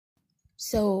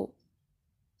So,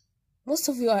 most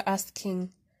of you are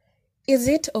asking, is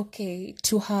it okay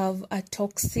to have a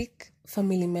toxic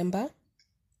family member?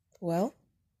 Well,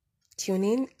 tune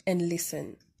in and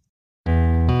listen.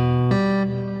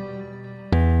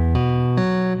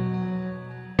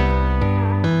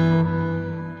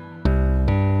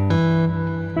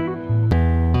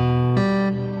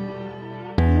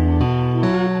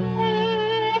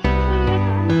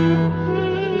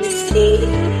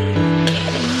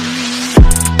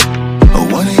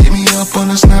 On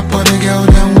a snap on a girl,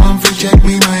 then one for check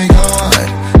me, my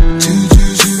God.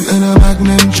 222 in a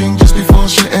magnum drink just before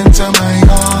she enter my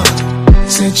heart.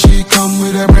 Said she come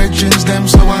with her brethrens, them,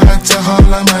 so I had to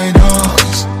holler my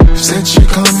dogs. Said she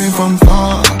coming from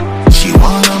far. She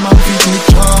want a man fi take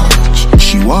charge.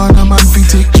 She want a man fi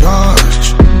take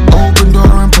charge. Open door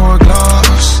and pour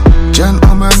glass.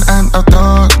 Gentleman and a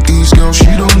dog. These girls, she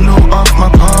don't know of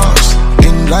my past.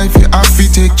 In life, you have to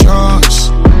take charge.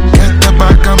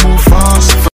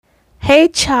 Hey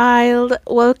child,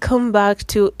 welcome back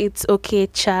to It's Okay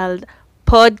Child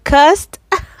podcast,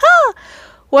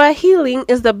 where healing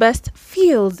is the best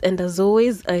feels, and as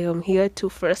always, I am here to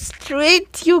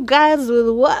frustrate you guys with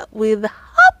what? With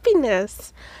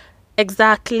happiness.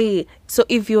 Exactly. So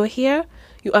if you're here,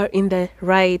 you are in the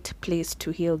right place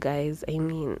to heal, guys. I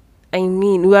mean,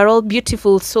 we are all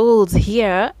beautiful souls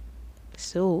here.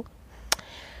 So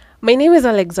my name is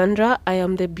Alexandra. I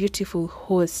am the beautiful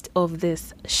host of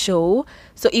this show.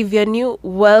 So if you're new,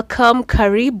 welcome,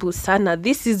 karibu sana.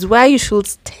 This is where you should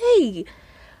stay.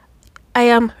 I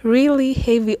am really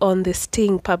heavy on the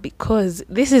staying part because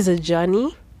this is a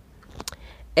journey.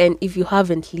 And if you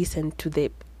haven't listened to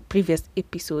the previous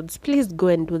episodes, please go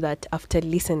and do that after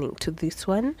listening to this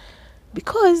one.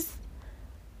 Because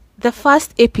the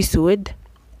first episode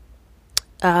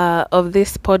of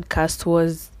this podcast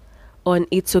was on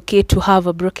It's Okay to Have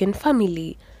a Broken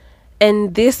Family,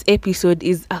 and this episode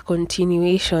is a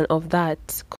continuation of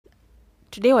that.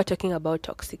 Today we're talking about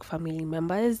toxic family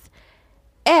members,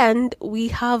 and we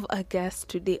have a guest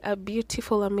today, a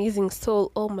beautiful, amazing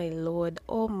soul. Oh my lord,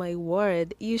 oh my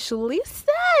word, you should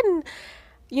listen.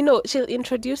 She'll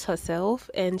introduce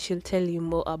herself and she'll tell you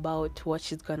more about what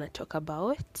she's gonna talk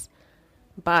about.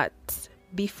 But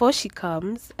before she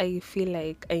comes, I feel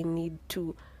like I need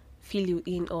to fill you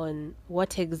in on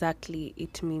what exactly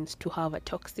it means to have a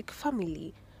toxic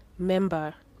family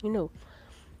member.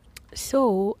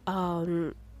 So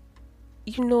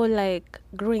like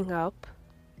growing up,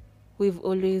 we've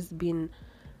always been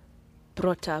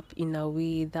brought up in a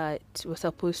way that we're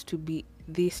supposed to be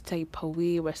this type of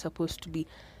way, we're supposed to be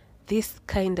this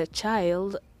kind of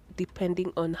child,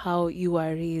 depending on how you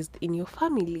are raised in your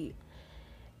family.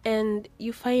 And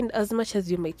you find, as much as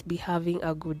you might be having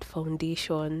a good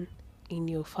foundation in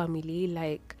your family,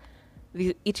 like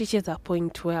it reaches a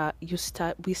point where we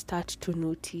start to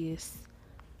notice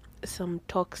some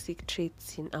toxic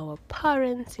traits in our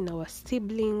parents, in our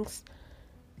siblings,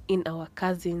 in our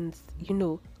cousins,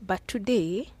 But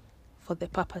today, for the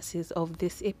purposes of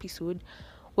this episode,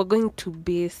 we're going to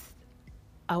base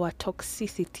our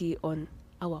toxicity on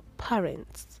our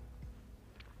parents.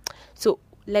 So,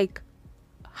 like,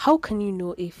 how can you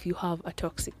know if you have a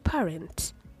toxic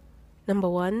parent? Number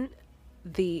one,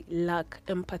 they lack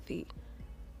empathy.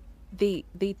 They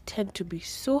tend to be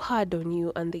so hard on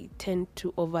you, and they tend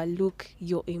to overlook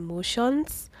your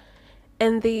emotions,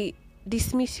 and they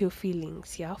dismiss your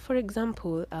feelings. Yeah, for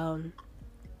example,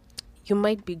 you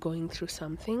might be going through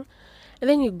something, and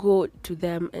then you go to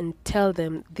them and tell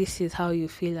them this is how you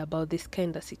feel about this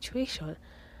kind of situation,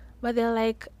 but they're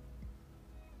like,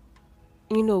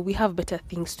 we have better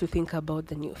things to think about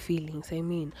than your feelings.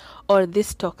 Or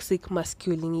this toxic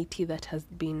masculinity that has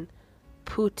been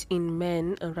put in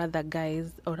men, or rather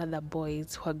guys, or rather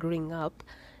boys who are growing up,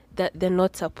 that they're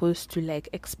not supposed to like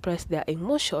express their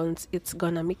emotions. It's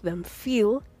gonna make them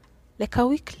feel like a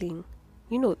weakling.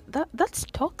 That's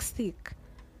toxic.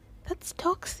 That's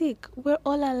toxic. We're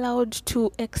all allowed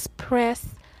to express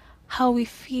how we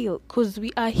feel because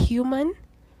we are human,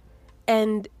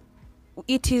 and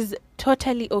it is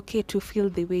totally okay to feel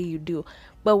the way you do.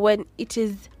 But when it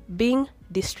is being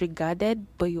disregarded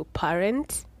by your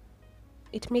parents,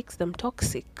 it makes them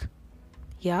toxic.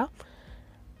 Yeah?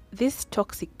 This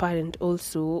toxic parent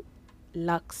also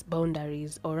lacks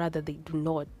boundaries, or rather they do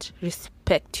not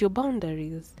respect your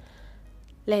boundaries.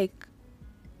 Like,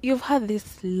 you've had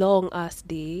this long ass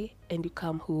day and you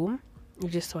come home, you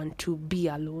just want to be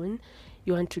alone,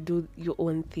 you want to do your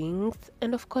own things,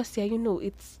 and of course,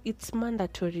 it's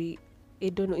mandatory. I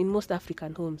don't know, in most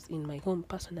African homes, in my home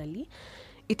personally,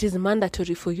 it is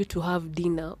mandatory for you to have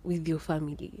dinner with your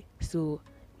family. So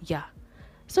yeah,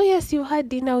 So yes, you had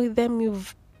dinner with them,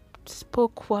 you've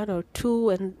spoke one or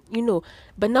two, and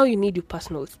but now you need your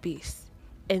personal space.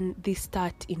 And they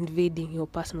start invading your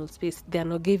personal space. They're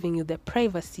not giving you the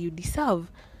privacy you deserve.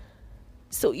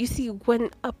 So you see, when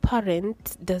a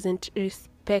parent doesn't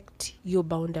respect your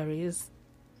boundaries,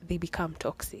 they become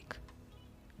toxic.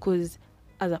 Because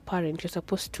as a parent, you're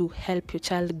supposed to help your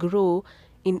child grow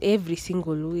in every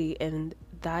single way, and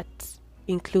that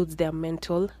includes their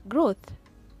mental growth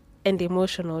and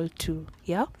emotional too.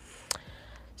 Yeah.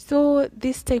 So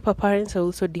this type of parents are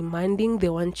also demanding. They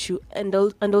want you, and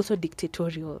also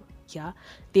dictatorial. Yeah,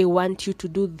 they want you to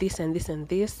do this and this and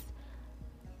this,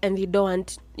 and they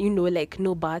don't want, like,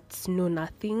 no buts, no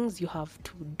nothings. You have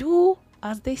to do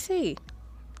as they say.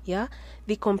 Yeah,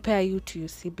 they compare you to your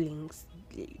siblings.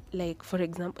 Like, for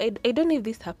example, I don't know if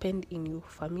this happened in your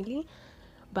family,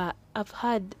 but I've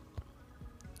had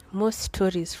most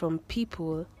stories from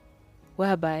people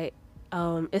whereby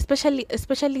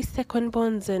especially second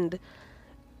bonds and,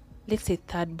 let's say,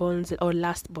 third bonds or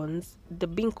last bonds, they're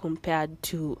being compared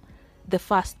to the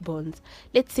first bonds.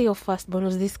 Let's say your first bond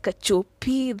was this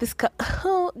kachopi,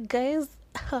 oh, guys,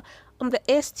 I'm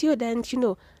the air student,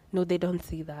 no, they don't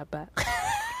see that, but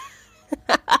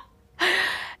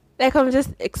like, I'm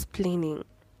just explaining.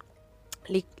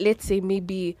 Like, let's say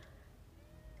maybe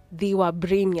they were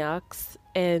brainiacs,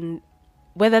 and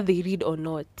whether they read or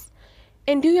not,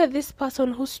 and you are this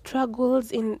person who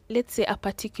struggles in, let's say, a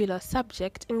particular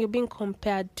subject, and you're being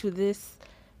compared to this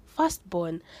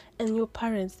firstborn, and your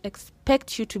parents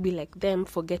expect you to be like them,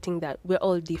 forgetting that we're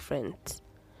all different.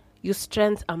 Your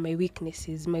strengths are my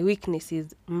weaknesses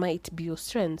might be your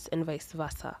strengths, and vice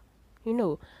versa.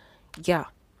 Yeah.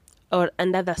 Or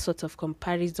another sort of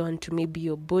comparison to maybe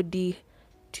your body,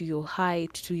 to your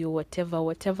height, to your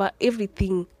whatever,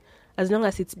 everything, as long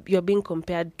as you're being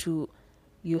compared to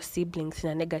your siblings in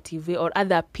a negative way, or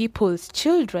other people's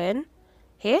children.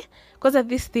 Hey, because of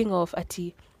this thing of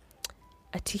ati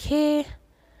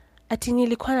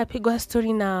nilikuwa napigwa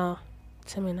story na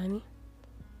sema nani,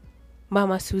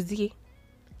 Mama Suzy,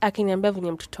 akiniambia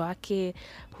venye mtoto wake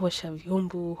huosha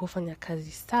vyombo, hufanya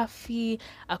kazi safi,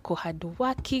 ako hard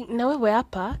working, na wewe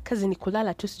hapa kazi ni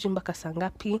kulala tu, sijui mpaka saa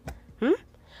ngapi.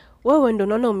 Wewe ndo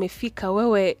naona umefika,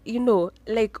 wewe,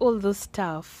 like all those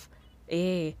stuff.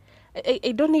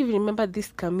 I don't even remember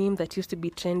this meme that used to be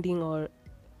trending, or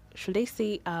should I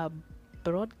say a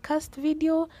broadcast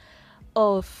video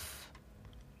of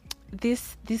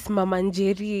this Mama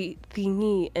Njeri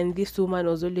thingy, and this woman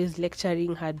was always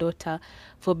lecturing her daughter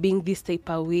for being this type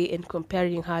of way and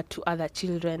comparing her to other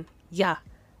children. Yeah,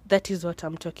 that is what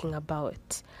I'm talking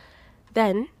about.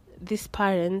 Then these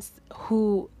parents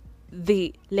who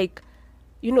they like,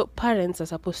 parents are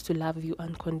supposed to love you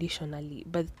unconditionally,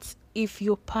 but if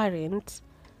your parent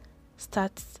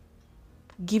starts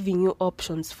giving you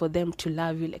options for them to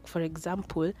love you, like, for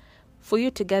example, for you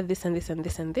to get this and this and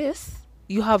this and this,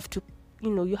 you have to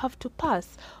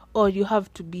pass, or you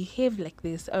have to behave like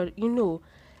this, or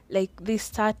like, they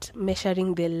start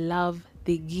measuring the love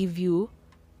they give you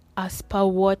as per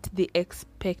what they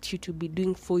expect you to be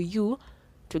doing for you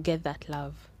to get that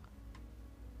love.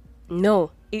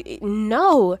 No,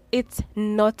 it's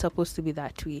not supposed to be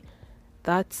that way.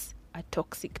 That's a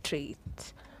toxic trait.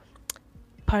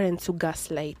 Parents who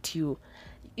gaslight you.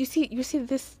 You see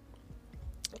this.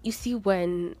 You see,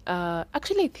 when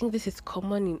actually I think this is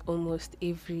common in almost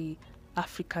every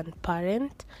African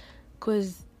parent,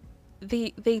 because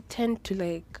they tend to,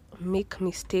 like, make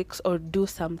mistakes or do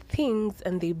some things,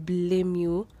 and they blame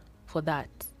you for that.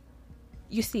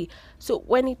 You see, so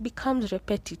when it becomes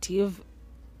repetitive,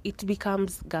 it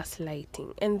becomes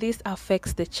gaslighting, and this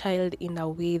affects the child in a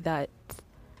way that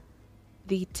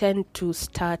they tend to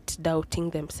start doubting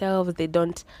themselves. They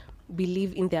don't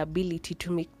believe in their ability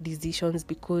to make decisions,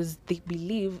 because they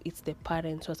believe it's the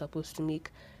parents who are supposed to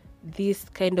make these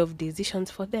kind of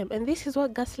decisions for them. And this is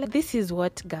what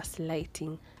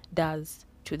gaslighting does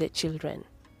to the children,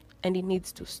 and it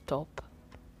needs to stop.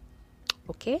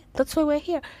 Okay, that's why we're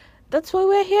here. That's why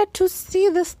we're here, to see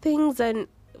these things and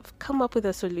come up with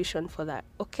a solution for that.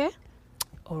 Okay,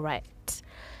 all right.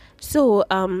 So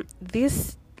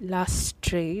this last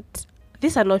trait,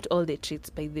 these are not all the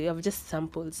traits, by the way, I've just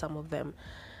sampled some of them,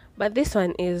 but this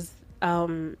one is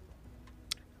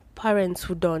parents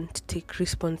who don't take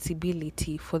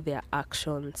responsibility for their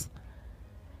actions,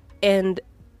 and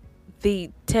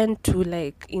they tend to,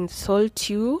 like,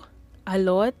 insult you a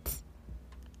lot.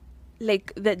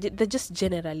 Like, they're just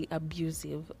generally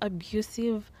abusive.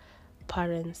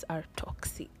 Parents are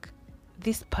toxic.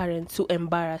 These parents who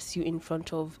embarrass you in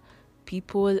front of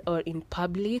people or in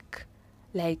public,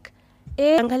 like,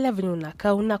 angalia venye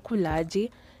unakaa,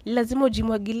 unakulaje, lazima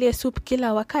ujimwagilie soup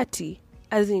kila wakati.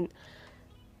 As in,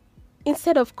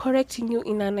 instead of correcting you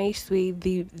in a nice way,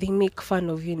 they make fun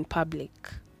of you in public.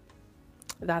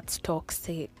 That's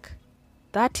toxic.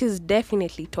 That is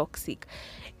definitely toxic.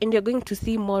 And you're going to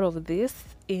see more of this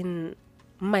in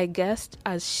my guest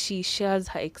as she shares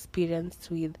her experience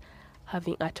with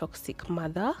having a toxic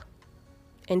mother.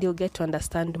 And you'll get to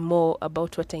understand more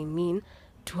about what I mean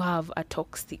to have a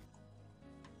toxic.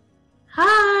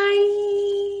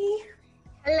 Hi!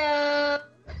 Hello.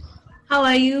 How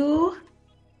are you?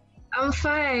 I'm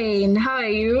fine. How are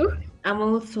you? I'm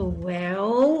also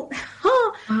well.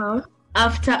 Uh-huh.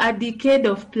 After a decade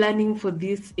of planning for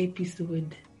this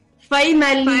episode,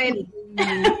 finally.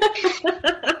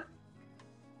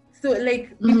 So,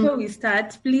 before we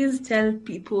start, please tell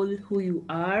people who you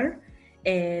are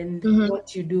and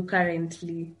what you do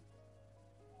currently.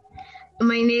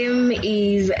 My name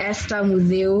is Esther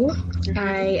Muzeu.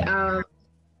 I am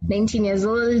 19 years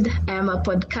old. I am a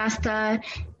podcaster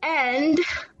and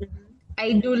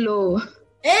I do law.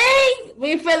 Hey,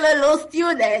 we fellow law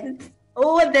students.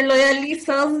 Oh, the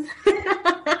loyalistas.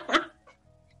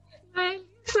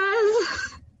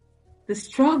 The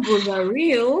struggles are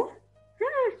real.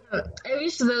 I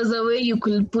wish there was a way you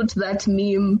could put that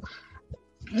meme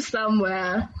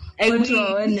somewhere.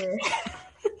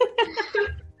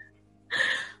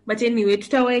 But anyway,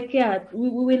 we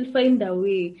will find a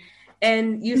way.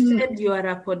 And you said you are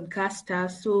a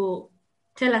podcaster, so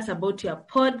tell us about your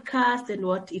podcast and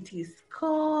what it is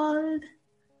called.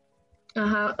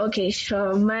 Okay,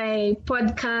 sure. My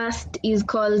podcast is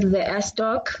called The S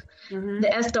Talk. The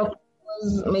S Talk,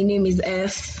 my name is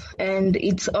S, and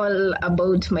it's all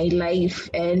about my life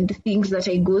and things that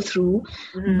I go through.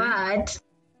 But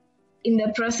in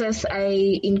the process,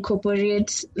 I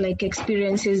incorporate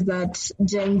experiences that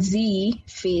Gen Z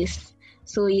face.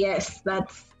 So yes,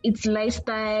 it's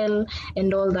lifestyle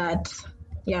and all that.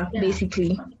 Yeah.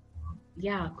 Basically.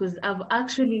 Yeah, because I've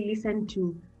actually listened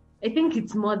to, I think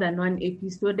it's more than one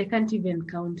episode. I can't even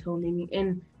count how many.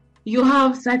 And you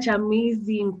have such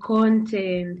amazing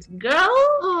content. Girl!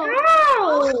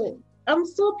 I'm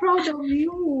so proud of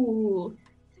you.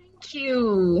 Thank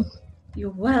you.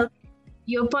 You're welcome.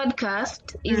 Your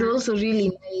podcast is also really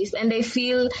nice, and I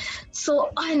feel so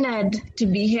honored to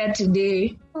be here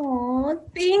today. Oh,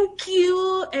 thank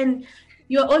you. And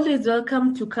you're always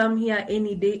welcome to come here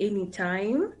any day,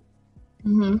 anytime.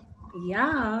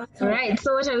 Yeah. All right.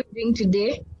 So what are we doing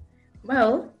today?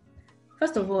 Well,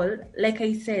 first of all, like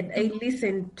I said, I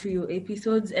listened to your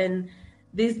episodes, and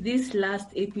this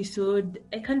last episode,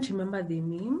 I can't remember the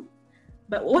name,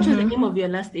 but what was the name of your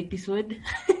last episode?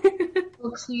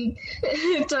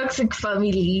 Toxic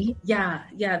family. Yeah,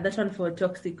 that one for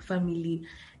toxic family.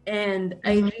 And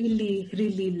I really,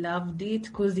 really loved it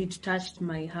because it touched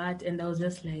my heart, and I was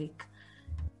just like,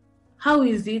 how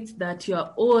is it that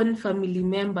your own family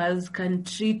members can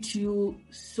treat you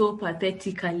so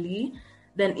pathetically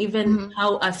than even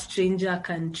how a stranger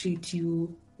can treat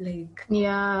you?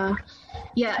 I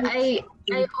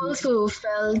also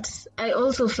felt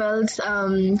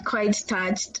quite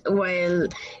touched while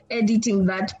editing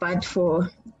that part for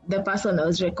the person I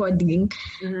was recording,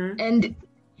 and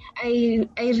I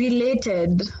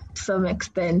related to some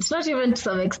extent, not even to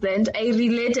some extent, I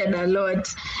related a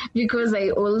lot because I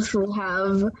also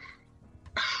have,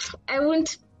 I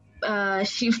won't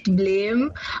shift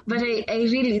blame, but I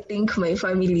really think my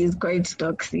family is quite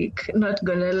toxic, not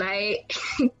gonna lie.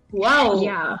 Wow.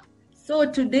 Yeah. So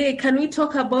today, can we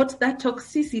talk about that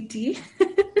toxicity?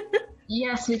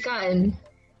 Yes, we can.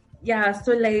 Yeah,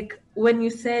 so when you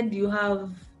said you have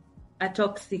a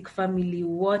toxic family,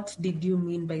 what did you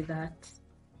mean by that?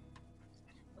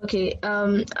 Okay,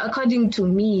 according to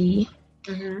me,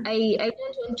 I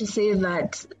don't want to say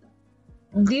that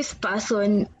this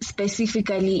person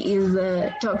specifically is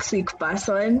a toxic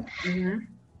person.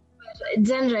 But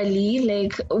generally,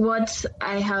 what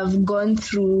I have gone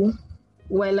through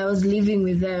while I was living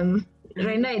with them.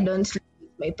 Right now, I don't live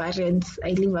with my parents. I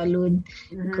live alone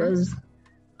because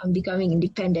I'm becoming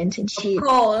independent and shit. Of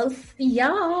course,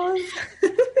 yes.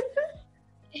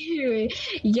 Anyway,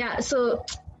 yeah, so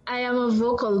I am a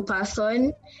vocal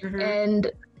person,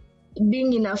 and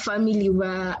being in a family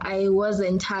where I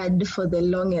wasn't heard for the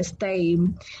longest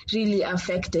time really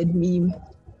affected me.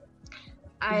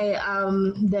 I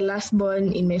am the last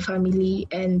born in my family,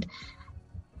 and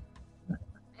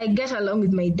I get along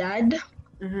with my dad,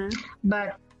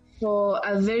 but for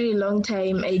a very long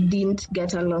time, I didn't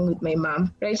get along with my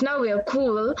mom. Right now, we are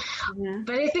cool,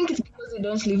 but I think it's because we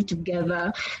don't live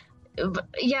together. But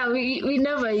yeah, we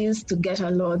never used to get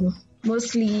along.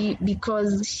 mostly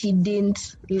because she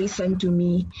didn't listen to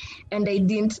me, and I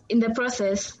didn't. In the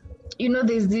process,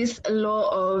 there's this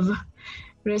law of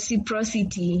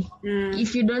reciprocity.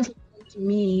 If you don't listen to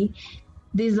me,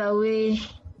 there's a way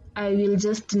I will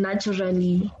just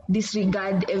naturally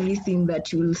disregard everything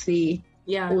that you will say.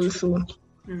 Yeah. Also.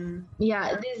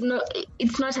 Yeah,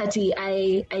 it's not that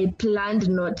I planned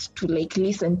not to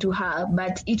listen to her,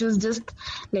 but it was just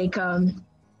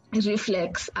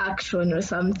reflex action or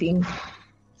something.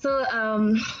 So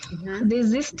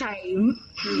there's this time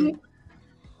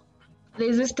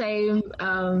this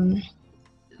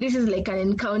is an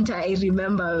encounter I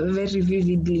remember very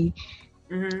vividly.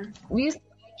 We used to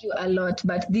argue a lot,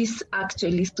 but this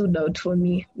actually stood out for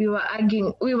me. We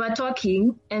were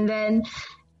talking, and then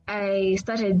I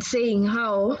started saying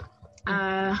how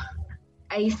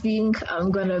I think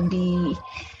I'm gonna be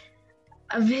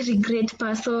a very great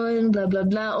person, blah blah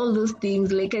blah, all those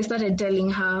things. I started telling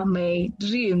her my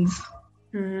dreams.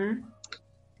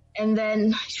 And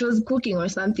then she was cooking or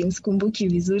something, sikumbuki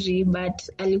vizuri, but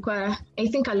I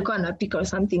think alikuwa anapika or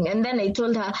something. And then I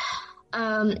told her,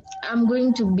 I'm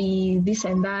going to be this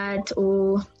and that.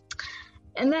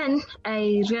 And then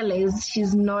I realized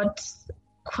she's not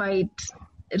quite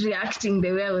reacting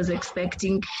the way I was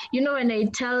expecting. When I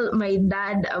tell my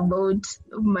dad about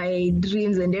my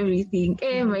dreams and everything,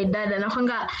 my dad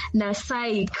anakwanga na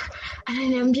psych,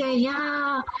 ananiambia,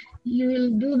 yeah, you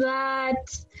will do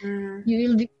that, you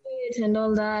will do it and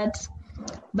all that.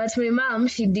 But my mom,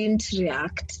 she didn't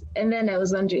react, and then I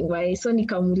was wondering why. So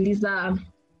nikamuuliza,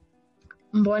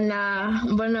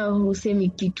 mbona husemi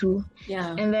kitu?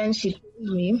 Yeah. And then she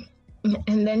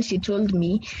told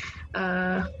me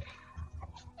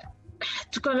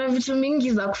tuko na vitu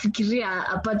mingi za kufikiria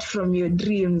apart from your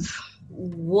dreams.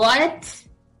 What?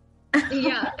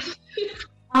 Yeah.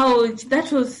 Ouch,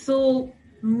 that was so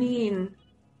mean.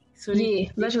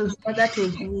 Sorry. Yeah, that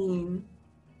was mean.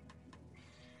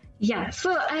 Yeah, so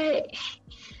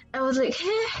I was like,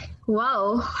 hey,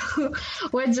 wow,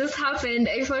 what just happened?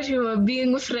 I thought we were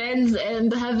being friends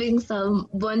and having some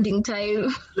bonding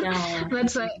time. Yeah.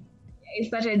 That's why I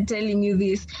started telling you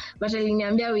this. But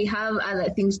aliniambia we have other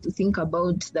things to think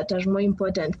about that are more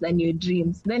important than your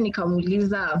dreams. Then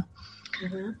nikamuuliza,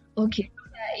 okay,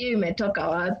 hiyo imetoka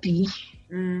wapi?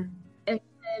 And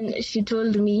then she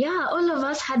told me, yeah, all of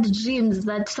us had dreams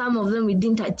that some of them we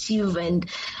didn't achieve, and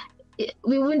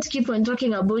we won't keep on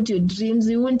talking about your dreams,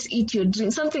 we won't eat your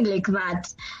dreams, something like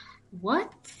that.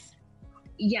 What?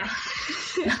 Yeah.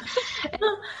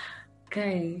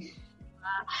 Okay.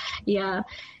 Yeah,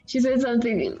 she said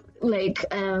something like,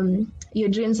 your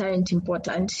dreams aren't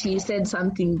important. She said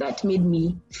something that made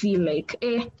me feel like,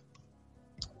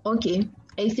 okay,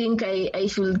 I think I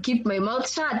should keep my mouth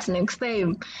shut next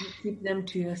time. Keep them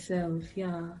to yourself.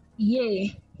 Yeah.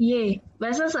 Yeah.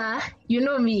 But sasa, you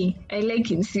know me, I like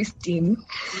insisting.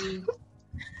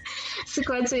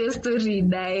 Sikuacha hiyo story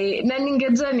dai, na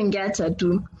ningejua ningeacha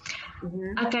tu.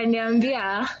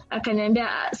 Akaniambia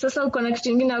sasa uko na kitu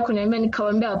kingine akuniambia,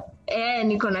 nikamwambia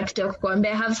niko na kitu ya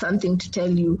kukuambia, I have something to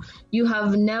tell you. You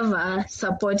have never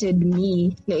supported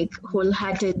me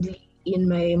wholeheartedly in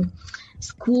my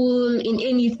school, in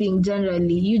anything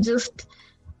generally. You just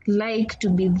like to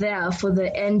be there for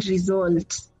the end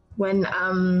result. When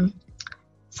I'm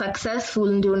successful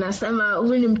ndio unasema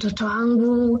huyu ni mtoto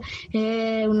wangu,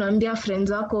 unaambia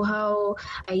friends wako how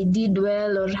I did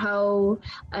well or how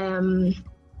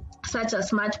such a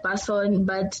smart person,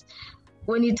 but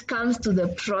when it comes to the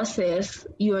process,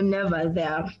 you're never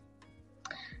there.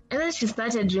 And then she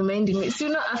started reminding me,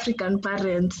 so African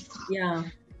parents. Yeah.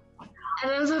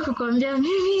 Anaanza kukwambia,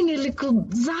 mimi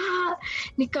nilikuzaa,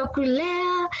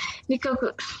 nikakulea,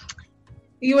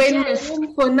 You were in the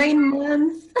room for 9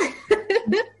 months.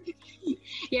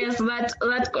 Yes,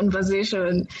 that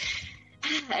conversation.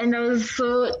 And I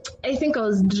think I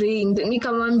was drained.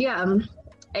 Nikamwambia,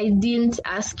 I didn't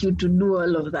ask you to do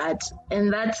all of that.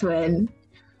 And that's when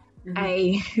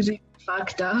I really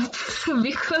fucked up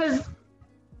because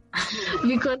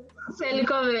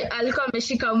alikuwa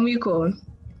ameshika mwiko.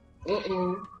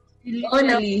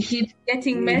 Literally, he's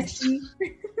getting messy.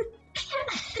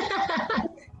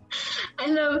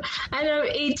 And I'm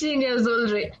 18 years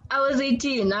old. I was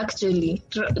 18 actually.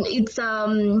 It's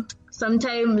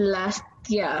sometime last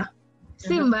year.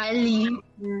 Simbali.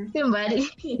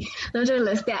 Not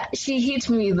last year. She hit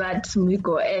me with that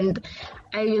mwiko, and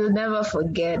I will never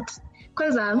forget.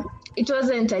 Kwanza, it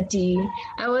wasn't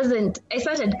I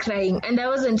started crying, and I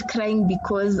wasn't crying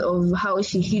because of how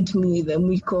she hit me with the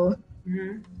mwiko.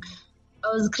 I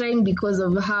was crying because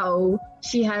of how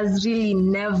she has really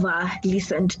never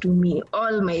listened to me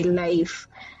all my life.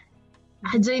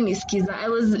 hajainisikiza. I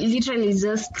was literally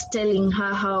just telling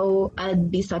her how I'd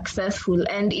be successful,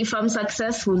 and if I'm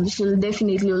successful, she'll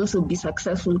definitely also be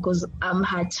successful because I'm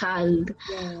her child.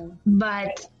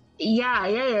 But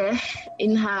yeah,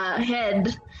 in her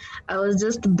head, I was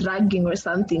just bragging or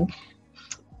something.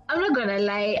 I'm not gonna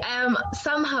lie, I am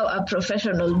somehow a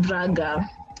professional bragger,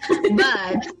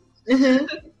 but at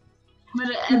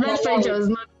that point I was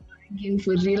not bragging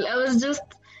for real. I was just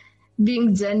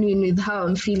being genuine with how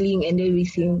I'm feeling and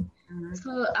everything.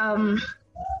 So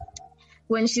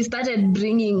when she started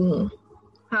bringing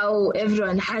how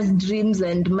everyone has dreams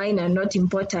and mine are not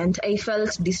important, I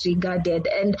felt disregarded,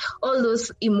 and all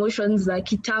those emotions like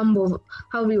kitambo,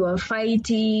 how we were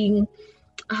fighting,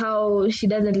 how she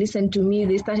doesn't listen to me,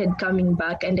 they started coming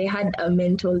back, and I had a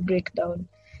mental breakdown.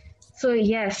 So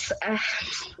yes,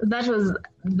 that was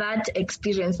that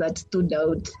experience that stood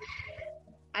out.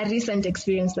 A recent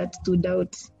experience that stood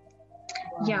out.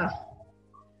 Wow. Yeah.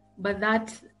 But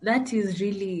that is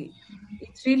really,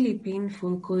 it's really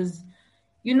painful because,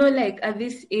 you know, like at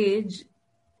this age,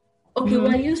 okay,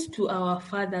 we're used to our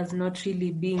fathers not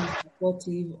really being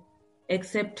supportive,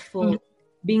 except for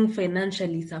being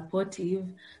financially supportive.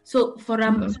 So for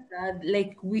a mother,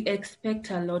 like we expect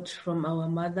a lot from our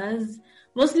mothers,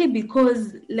 mostly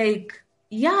because like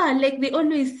they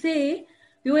always say,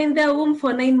 we were in their womb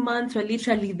for 9 months, or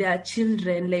literally their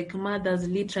children, like mothers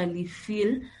literally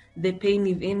feel the pain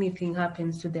if anything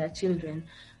happens to their children.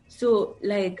 So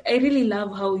like, I really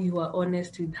love how you are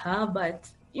honest with her, but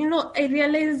you know, I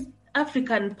realize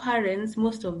African parents,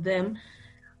 most of them,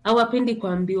 hawapendi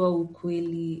kuambiwa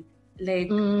ukweli. Like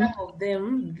some of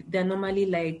them, they're normally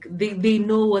like, they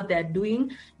know what they're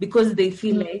doing because they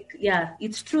feel like, yeah,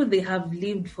 it's true, they have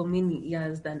lived for many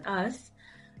years than us.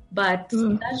 But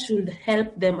that should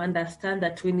help them understand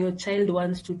that when your child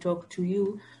wants to talk to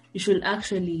you, you should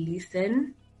actually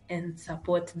listen and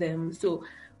support them. So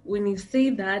when you say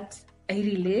that, I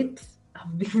relate.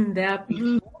 I've been there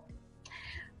before.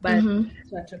 But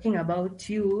we're talking about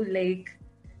you, like,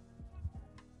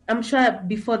 I'm sure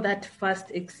before that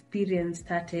first experience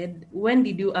started, when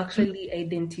did you actually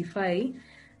identify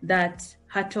that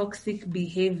her toxic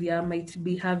behavior might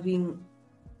be having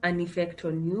an effect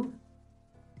on you?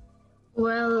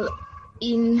 Well,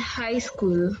 in high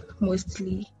school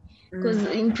mostly, because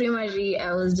in primary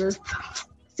I was just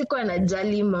sikuwa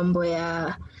najali mambo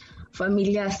ya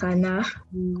familia sana,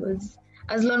 because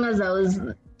as long as I was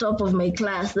top of my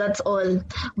class, that's all.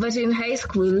 But in high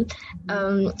school,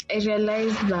 I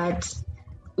realized that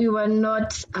we were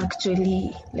not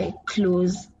actually like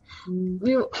close.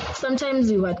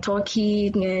 Sometimes we were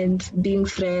talking and being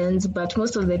friends, but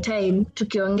most of the time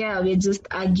tukiongea we're just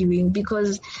arguing,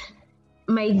 because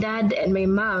my dad and my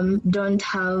mom don't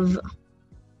have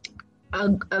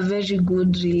a very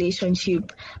good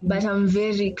relationship, but I'm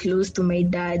very close to my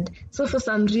dad. So for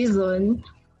some reason,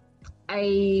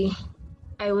 I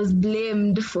was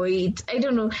blamed for it. I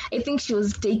don't know. I think she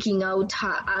was taking out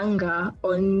her anger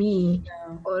on me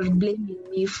or blaming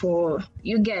me for,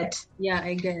 you get? Yeah,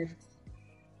 I get.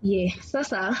 Yeah.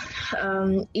 Sasa,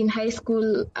 in high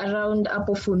school, around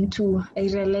upper form 2, I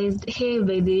realized, hey,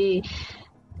 by the way,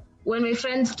 when my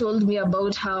friends told me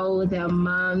about how their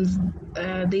moms,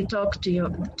 they talk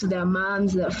to their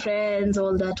moms, their friends,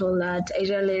 all that, I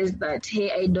realized that,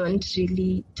 hey, I don't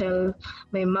really tell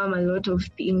my mom a lot of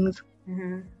things.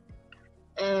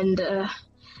 And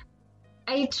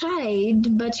I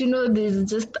tried, but you know,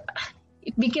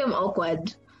 it became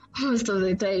awkward most of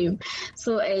the time.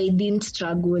 So I didn't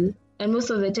struggle. And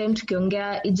most of the time,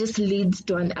 tukiongea, it just leads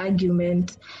to an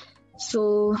argument.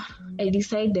 So I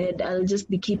decided I'll just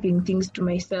be keeping things to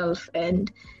myself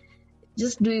and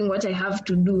just doing what I have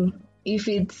to do. If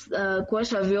it's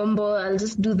kuosha vyombo, I'll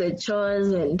just do the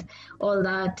chores and all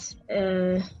that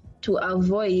to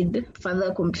avoid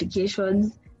further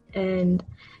complications. And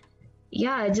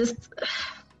yeah, just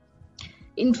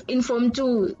in Form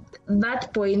 2,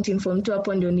 that point in Form 2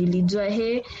 hapo ndio nilijua,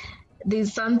 hey,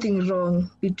 there's something wrong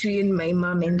between my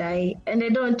mom and I. And I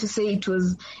don't want to say it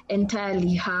was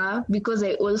entirely her, because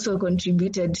I also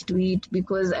contributed to it,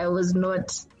 because I was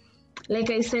not,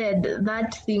 like I said,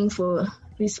 that thing for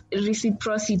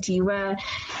reciprocity, where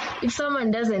if someone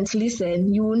doesn't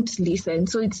listen, you won't listen.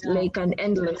 So it's like an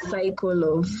endless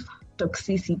cycle of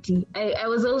toxicity. I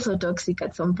was also toxic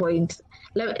at some point.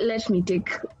 Let me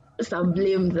take some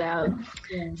blame there.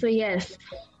 So yes,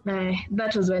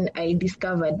 that was when I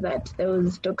discovered that there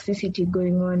was toxicity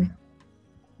going on.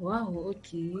 Wow,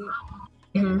 okay.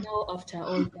 And now after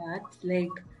all that,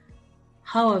 like,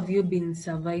 how have you been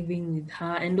surviving with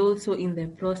her? And also in the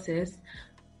process,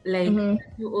 like,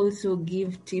 you also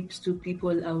give tips to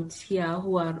people out here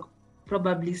who are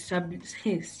probably struggling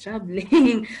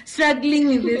struggling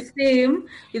with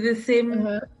the same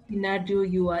scenario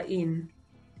you are in?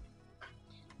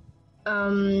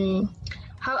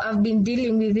 How I've been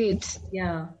dealing with it.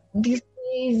 Yeah. These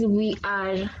days we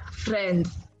are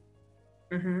friends.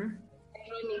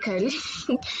 Ironically,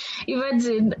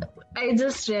 imagine, I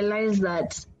just realized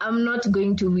that I'm not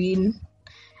going to win.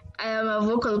 I am a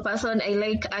vocal person. I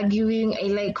like arguing. I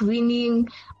like winning.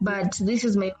 But this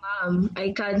is my mom.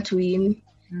 I can't win.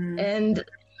 And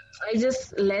I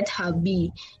just let her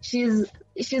be. She's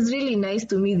really nice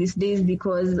to me these days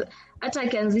because hata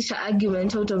akianzisha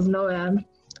argument out of nowhere,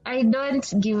 I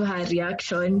don't give her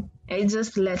reaction. I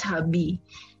just let her be.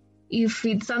 If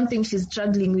it's something she's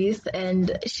struggling with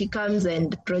and she comes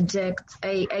and projects,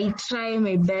 I try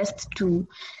my best to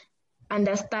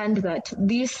understand that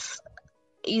this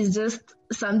is just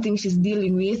something she's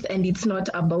dealing with and it's not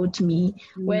about me.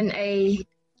 When I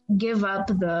gave up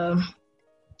the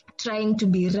trying to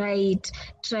be right,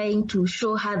 trying to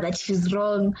show her that she's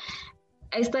wrong,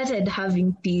 I started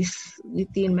having peace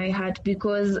within my heart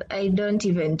because I don't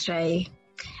even try.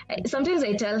 Sometimes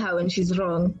I tell her when she's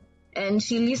wrong and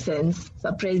she listens,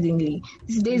 surprisingly.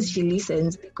 These days she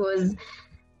listens because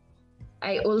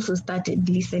I also started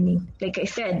listening. Like I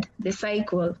said, the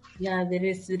cycle. Yeah, there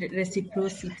is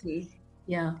reciprocity.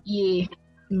 Yeah. Yeah.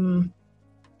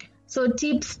 So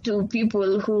tips to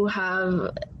people who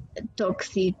have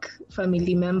toxic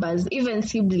family members, even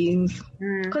siblings.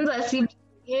 Kwanza siblings.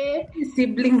 Yeah.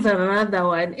 Siblings are another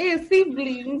one. Hey,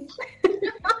 siblings.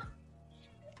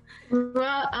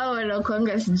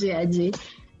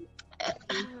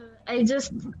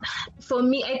 For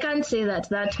me, I can't say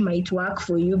that might work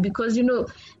for you because,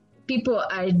 people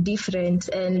are different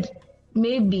and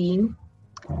maybe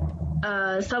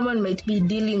someone might be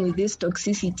dealing with this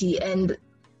toxicity and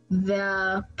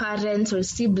their parents or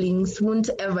siblings won't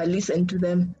ever listen to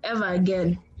them ever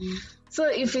again. So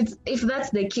if that's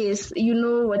the case,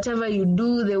 whatever you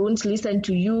do, they won't listen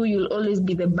to you. You'll always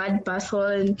be the bad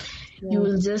person.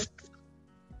 Yeah.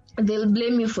 They'll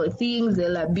blame you for things.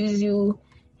 They'll abuse you.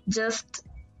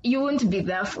 You won't be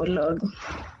there for long.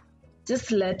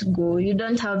 Just let go. You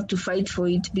don't have to fight for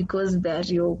it because they're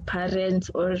your parents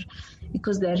or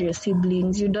because they're your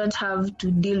siblings. You don't have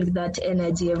to deal with that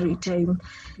energy every time.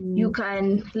 You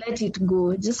can let it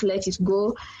go. Just let it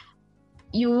go.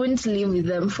 You won't live with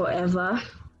them forever.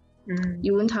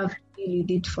 You won't have to deal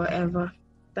with it forever.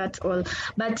 That's all.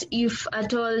 But if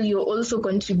at all you're also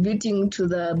contributing to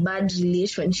the bad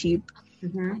relationship,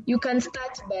 you can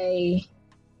start by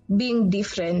being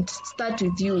different. Start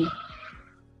with you.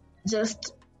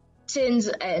 Just change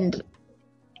and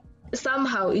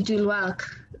somehow it will work.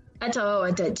 Hata wao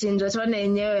watachange. Wataona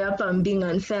yenyewe hapa I'm being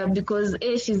unfair because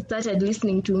she started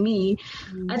listening to me.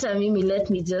 Hata mimi, let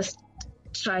me just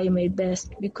try my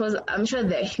best because I'm sure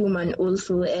they're human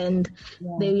also and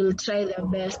they will try their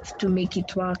best to make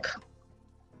it work.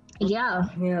 Yeah.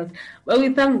 Yes. Well,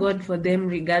 we thank God for them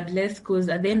regardless because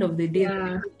at the end of the day,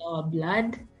 they're our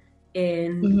blood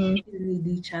and we need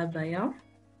each other, yeah?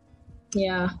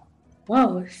 Yeah.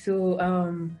 Wow. So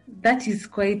that is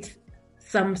quite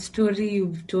some story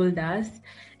you've told us.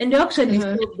 And you're actually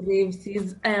so brave,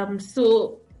 sis. I am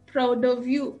so proud of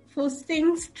you for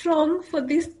staying strong for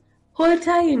this whole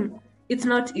time. It's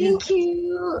not easy. Thank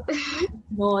you.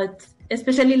 But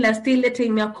especially last year, later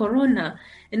in Corona,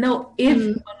 and now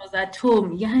everyone was at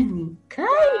home. Yani,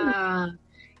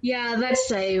 yeah,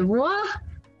 that's what.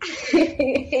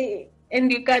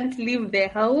 And you can't leave the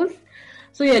house,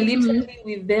 so you're literally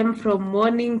with them from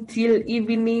morning till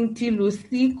evening till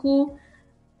usiku.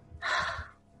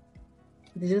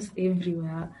 They're just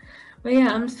everywhere. But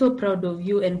yeah, I'm so proud of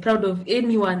you and proud of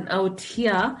anyone out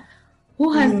here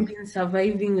who has been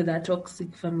surviving with a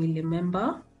toxic family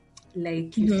member.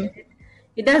 Like you said,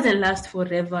 it doesn't last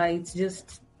forever. It's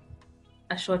just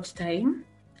a short time.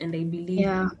 And I believe,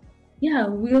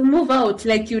 we'll move out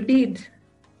like you did.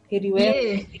 Very well.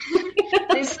 Yeah.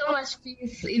 There's so much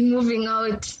peace in moving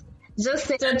out.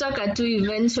 Just talk to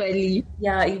eventually.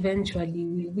 Yeah, eventually.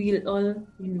 We will all,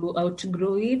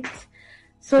 outgrow it.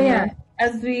 So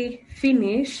as we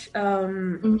finish,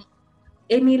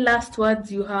 any last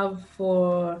words you have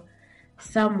for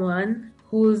someone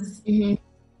who's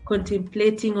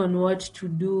contemplating on what to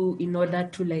do in order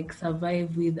to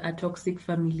survive with a toxic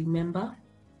family member?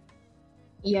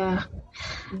 Yeah.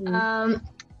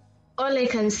 All I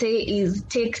can say is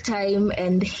take time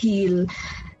and heal.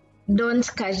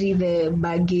 Don't carry the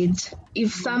baggage.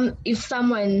 If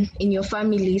someone in your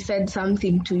family said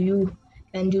something to you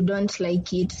and you don't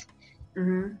like it,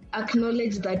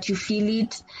 acknowledge that you feel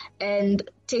it and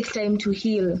take time to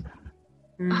heal.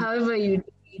 However you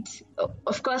do it,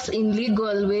 of course, in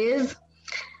legal ways.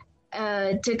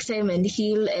 Take time and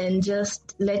heal and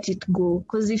just let it go.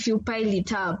 Because if you pile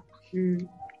it up,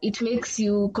 it makes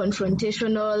you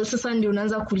confrontational. Sasa ndio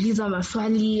unaanza kuuliza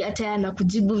maswali, hata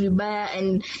yanakujibu vibaya,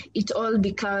 and it all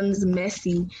becomes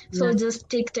messy. So just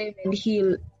take time and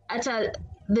heal.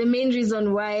 The main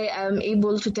reason why I'm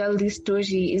able to tell this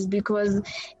story is because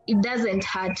it doesn't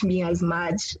hurt me as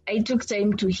much. I took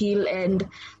time to heal, and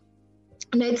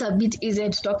now it's a bit easier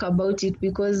to talk about it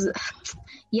because,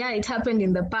 yeah, it happened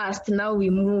in the past. Now we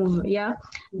move. Yeah,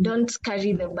 don't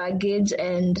carry the baggage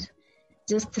and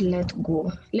just let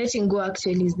go. Letting go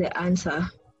actually is the answer.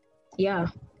 Yeah.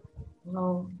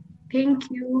 Wow. Thank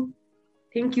you.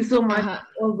 Thank you so much for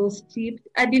all those tips.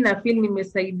 Hadi na feel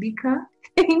nimesaidika.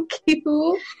 Thank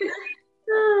you.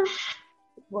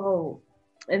 Wow.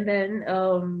 And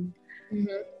then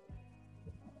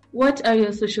what are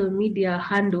your social media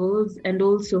handles, and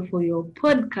also for your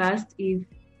podcast if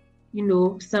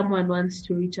someone wants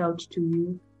to reach out to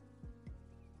you?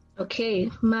 Okay,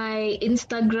 my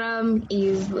Instagram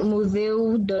is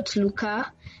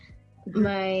muzeu.luka.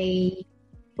 My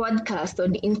podcast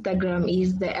on Instagram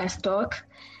is the Astalk.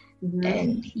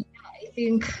 And I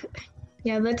think,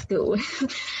 that's the one.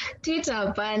 Twitter,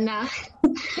 hapana.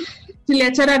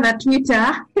 Tuliachana na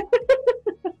Twitter.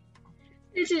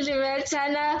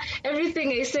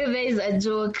 Everything I say there is a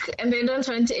joke, and I don't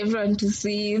want everyone to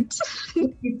see it.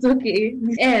 It's okay.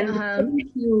 And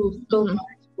thank you so much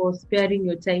for sparing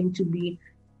your time to be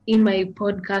in my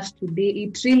podcast today.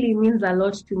 It really means a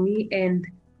lot to me and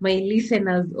my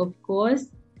listeners, of course.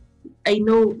 I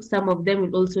know some of them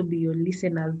will also be your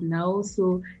listeners now.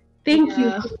 So thank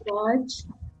you so much.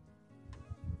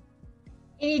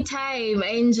 Anytime. I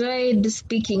enjoyed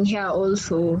speaking here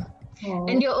also. Oh.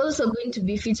 And you're also going to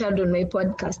be featured on my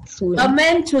podcast soon.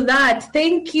 Amen to that.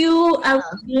 Thank you. I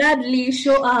will gladly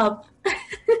show up.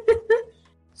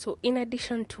 So in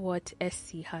addition to what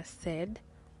SC has said,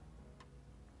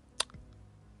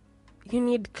 you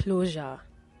need closure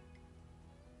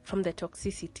from the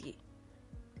toxicity.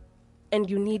 And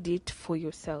you need it for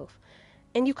yourself.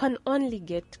 And you can only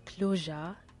get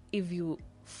closure if you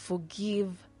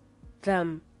forgive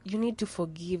them. You need to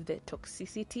forgive the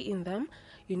toxicity in them.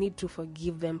 You need to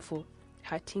forgive them for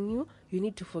hurting you. You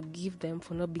need to forgive them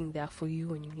for not being there for you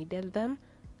when you needed them.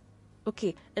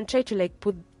 Okay, and try to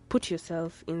put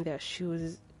yourself in their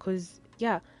shoes. Because,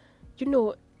 I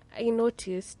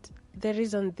noticed the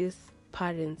reason these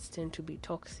parents tend to be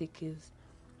toxic is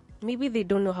maybe they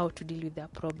don't know how to deal with their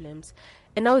problems.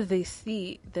 And now they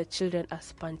see the children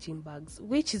as punching bags,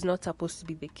 which is not supposed to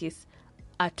be the case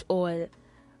at all.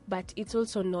 But it's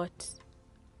also not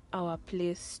our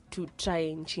place to try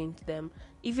and change them.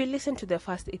 If you listen to the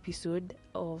first episode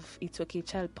of It's Okay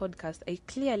Child podcast, I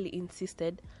clearly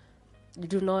insisted,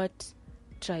 do not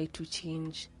try to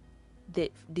change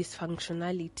the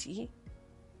dysfunctionality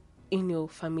in your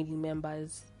family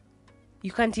members.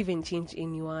 You can't even change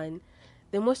anyone.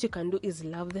 The most you can do is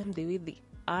love them the way they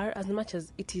are, as much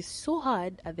as it is so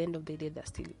hard. At the end of the day, they're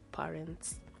still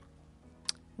parents.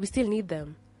 We still need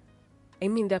them. I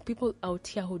mean, there are people out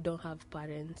here who don't have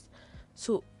parents.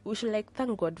 So we should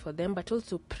thank God for them, but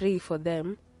also pray for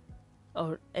them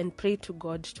and pray to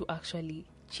God to actually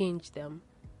change them.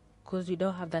 Because we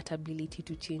don't have that ability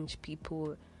to change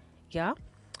people. Yeah?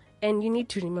 And you need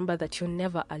to remember that you're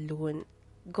never alone.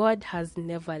 God has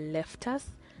never left us,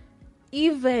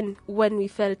 even when we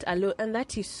felt alone. And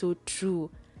that is so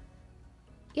true.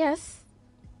 Yes.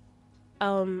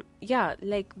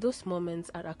 Those moments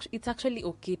it's actually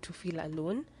okay to feel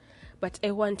alone, but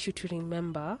I want you to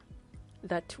remember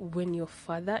that when your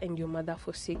father and your mother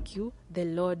forsake you, the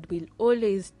Lord will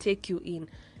always take you in.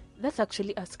 That's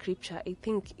actually a scripture. I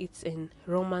think it's in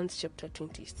Romans chapter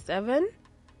 27,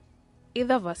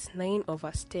 either verse 9 or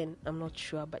verse 10. I'm not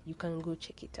sure, but you can go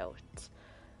check it out.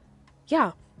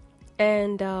 Yeah.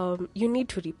 And you need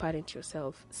to reparent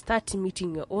yourself. Start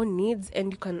meeting your own needs.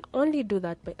 And you can only do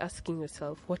that by asking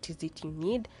yourself, what is it you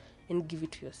need? And give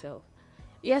it to yourself.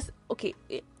 Yes, okay.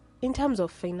 In terms of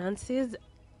finances,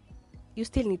 you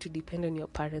still need to depend on your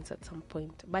parents at some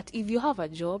point. But if you have a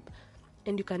job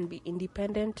and you can be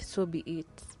independent, so be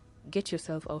it. Get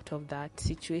yourself out of that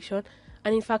situation.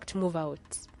 And in fact, move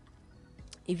out.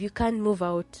 If you can't move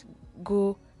out,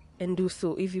 go and do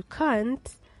so. If you can't,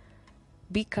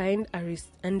 be kind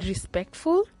and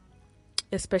respectful,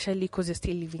 especially because you're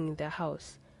still living in their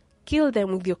house. Kill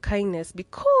them with your kindness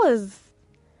because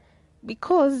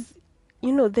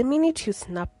the minute you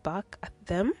snap back at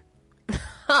them,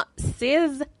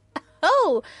 says,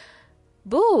 oh,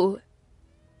 boo,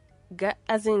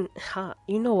 as in,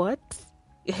 you know what?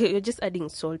 you're just adding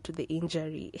salt to the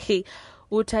injury. Hey,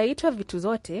 utaitwa vitu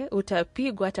zote,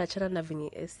 utapigwa, hata achana na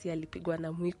venye Esty alipigwa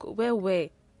na mwiko.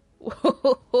 Wewe.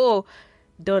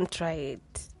 Don't try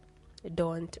it.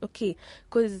 Don't. Okay,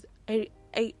 because I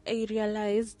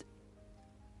realized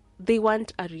they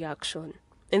want a reaction,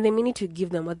 and the minute you give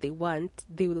them what they want,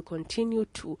 they will continue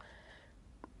to,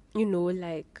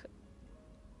 like,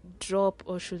 drop,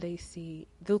 or should I say,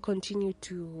 they'll continue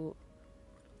to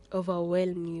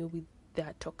overwhelm you with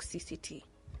their toxicity.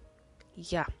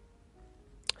 Yeah,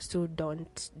 so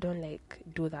don't like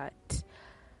do that.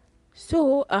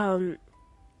 So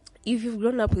if you've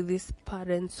grown up with these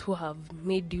parents who have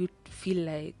made you feel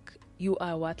like you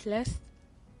are worthless,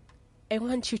 I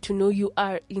want you to know you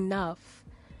are enough.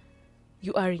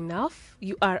 You are enough.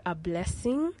 You are a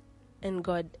blessing, and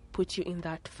God put you in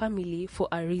that family for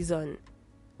a reason.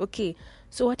 Okay,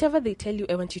 so whatever they tell you,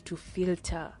 I want you to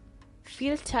filter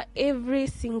every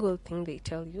single thing they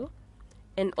tell you,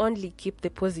 and only keep the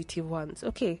positive ones.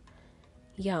 Okay,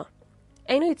 yeah,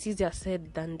 I know it's easier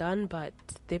said than done, but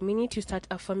the minute you start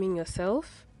affirming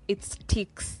yourself, it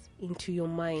sticks into your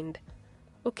mind.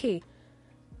 Okay,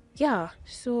 yeah,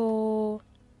 so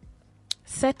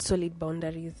set solid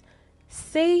boundaries.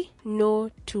 Say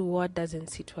no to what doesn't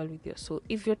sit well with your soul.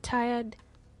 If you're tired,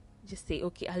 just say,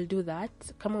 okay, I'll do that.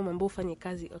 Kama mambo ufanye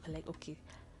kazi, okay, like, okay,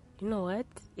 you know what?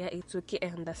 Yeah, it's okay. I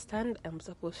understand I'm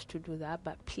supposed to do that,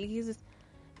 but please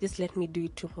just let me do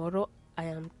it tomorrow. I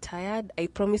am tired. I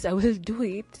promise I will do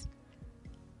it.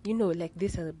 Like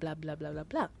this and blah, blah, blah, blah,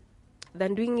 blah.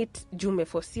 Than doing it jume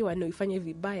forsiwa no ifanye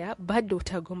vibaya, bado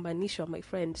utagombanishwa, my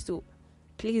friend. So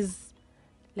please,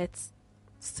 let's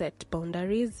set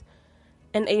boundaries.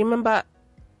 And I remember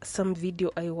some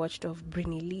video I watched of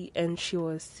Brinny Lee, and she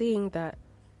was saying that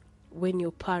when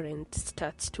your parent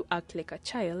starts to act like a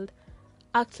child,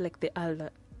 act like the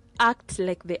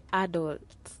adult.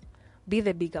 Be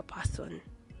the bigger person.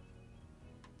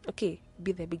 Okay,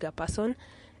 be the bigger person,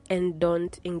 and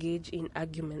don't engage in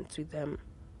arguments with them.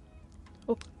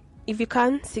 Okay. If you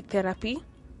can, seek therapy,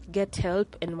 get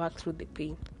help, and work through the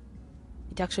pain.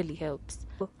 It actually helps.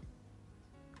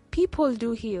 People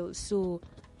do heal, so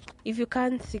if you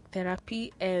can, seek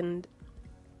therapy. And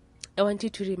I want you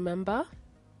to remember,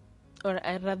 or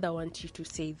I rather want you to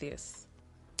say this: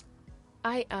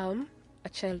 I am a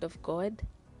child of God.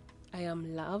 I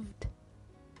am loved.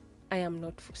 I am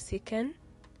not forsaken.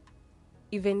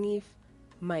 Even if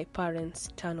my parents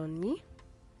turn on me,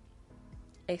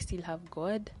 I still have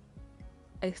God.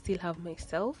 I still have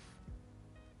myself.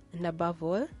 And above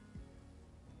all,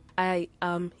 I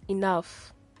am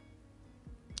enough.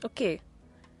 Okay,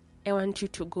 I want you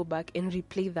to go back and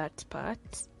replay that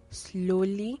part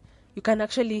slowly. You can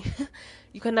actually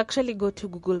go to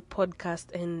Google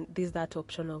Podcast, and there's that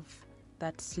option of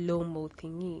that slow-mo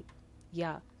thingy.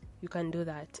 Yeah, you can do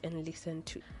that and listen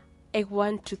to. I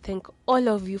want to thank all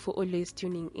of you for always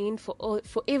tuning in, for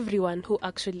everyone who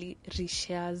actually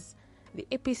reshares the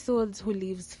episodes, who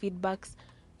leaves feedbacks.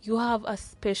 You have a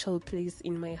special place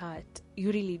in my heart.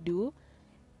 You really do.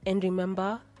 And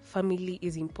remember, family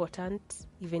is important.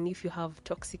 Even if you have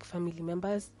toxic family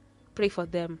members, pray for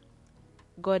them.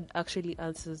 God actually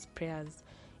answers prayers.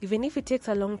 Even if it takes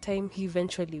a long time, He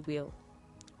eventually will.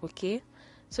 Okay?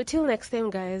 So till next time,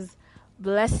 guys,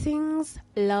 blessings,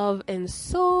 love, and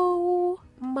so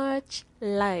much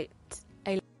light.